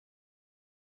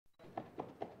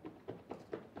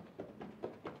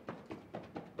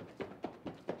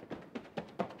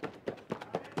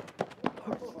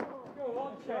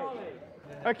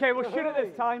Okay, we'll shoot it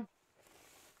this time.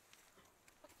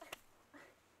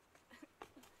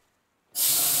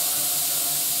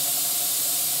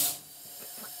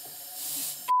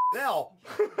 Now.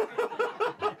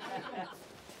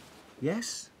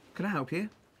 Yes? Can I help you?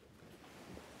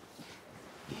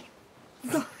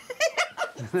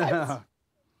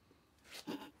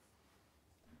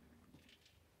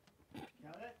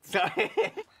 Sorry.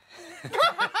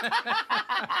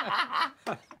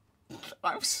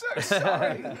 I'm so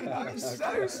sorry. I'm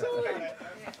so sorry.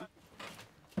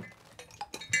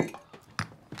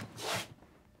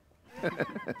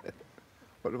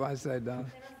 What have I said,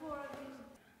 Dan?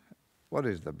 What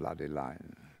is the bloody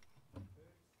line?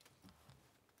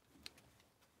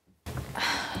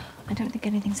 I don't think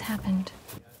anything's happened.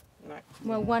 No.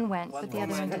 Well, one went, but the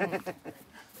other one didn't.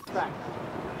 Back.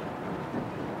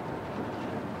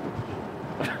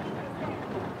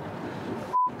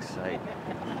 Sake.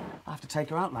 I have to take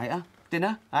her out later.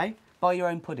 Dinner, eh? Buy your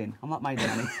own pudding. I'm not made of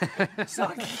money.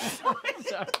 Sorry.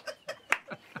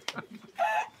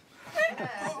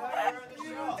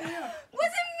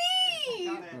 Wasn't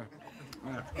me!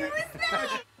 Who was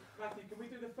that? Matthew, can we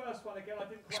do the first one again? I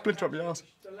didn't quite Splinter up your ass.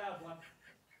 The loud one.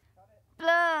 Blur.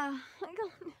 I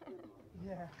can't...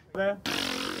 Yeah. There.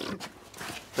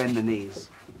 Bend the knees.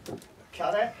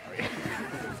 Cut it.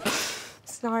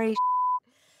 Sorry.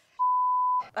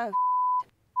 Oh.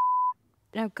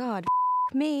 Oh, God.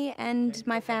 Me and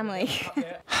my family.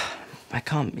 I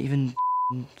can't even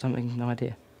something, no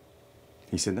idea.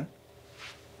 You seen that?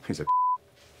 He's a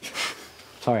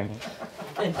Sorry.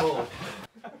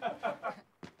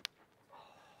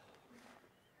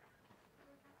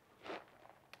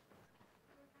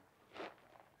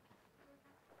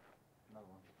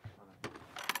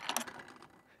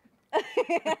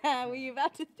 Were you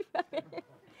about to throw it?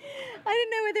 I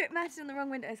didn't know whether it matched on the wrong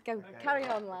window. Let's go. Okay. Carry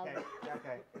on, love.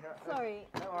 Okay. Sorry.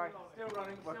 Don't worry. Still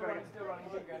running. Still running.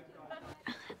 Keep going.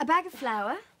 A bag of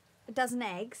flour, a dozen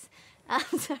eggs.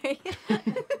 Sorry.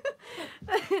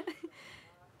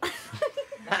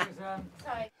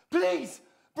 Sorry. Please,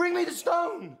 bring me the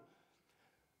stone.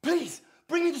 Please,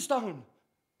 bring me the stone.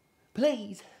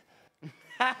 Please.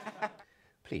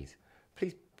 Please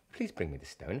bring me the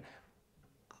stone.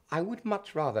 I would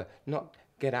much rather not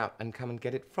get out and come and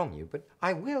get it from you, but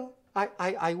I will.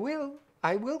 I will.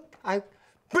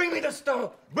 Bring me the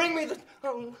stone! Bring me the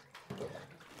stone!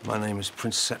 My name is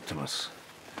Prince Septimus,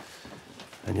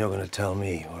 and you're going to tell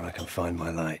me where I can find my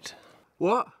light.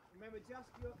 What?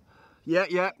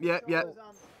 Yeah.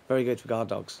 Very good for guard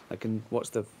dogs. I can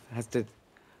watch the...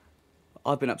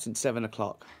 I've been up since 7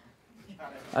 o'clock.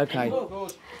 Okay.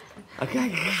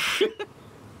 Okay.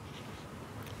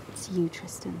 It's you,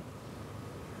 Tristan.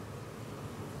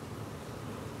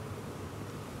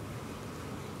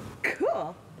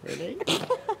 Cool. Really? Okay.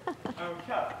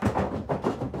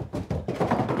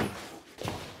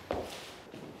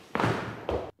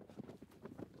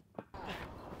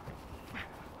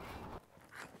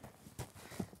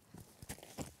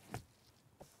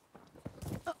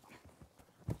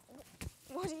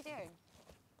 What are you doing?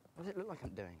 What does it look like I'm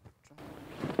doing?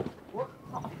 What?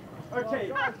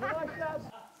 Okay.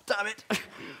 Damn it!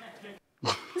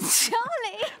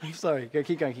 Charlie! I'm sorry. Go,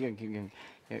 keep going.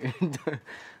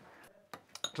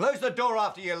 Close the door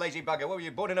after you, lazy bugger. What were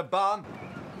you, born in a barn?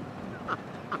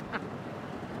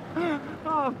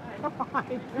 Oh,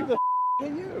 who the are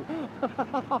you?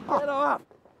 Get off!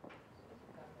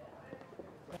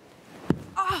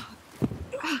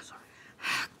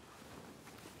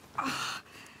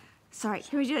 Sorry,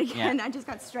 can we do it again? Yeah. I just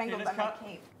got strangled by my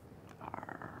cape.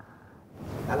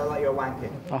 I look like you're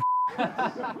wanking.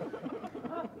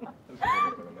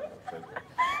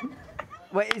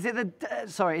 Wait, is it the...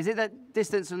 sorry, is it the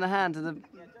distance from the hand to the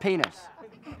penis?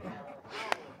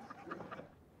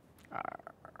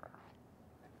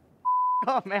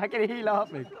 Oh, man, I can hear you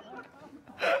laughing.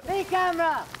 Hey,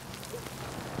 camera!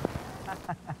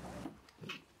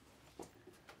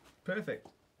 Perfect.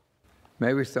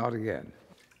 May we start again?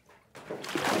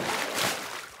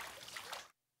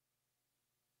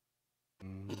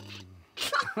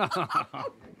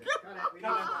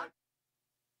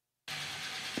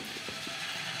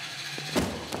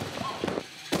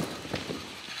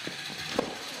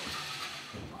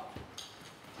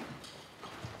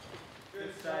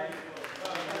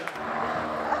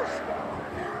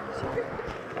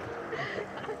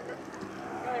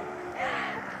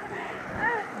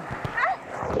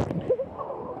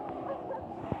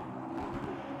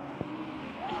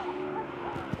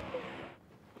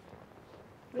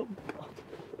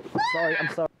 Sorry, I'm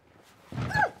sorry. You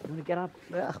want to get up?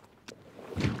 Ugh.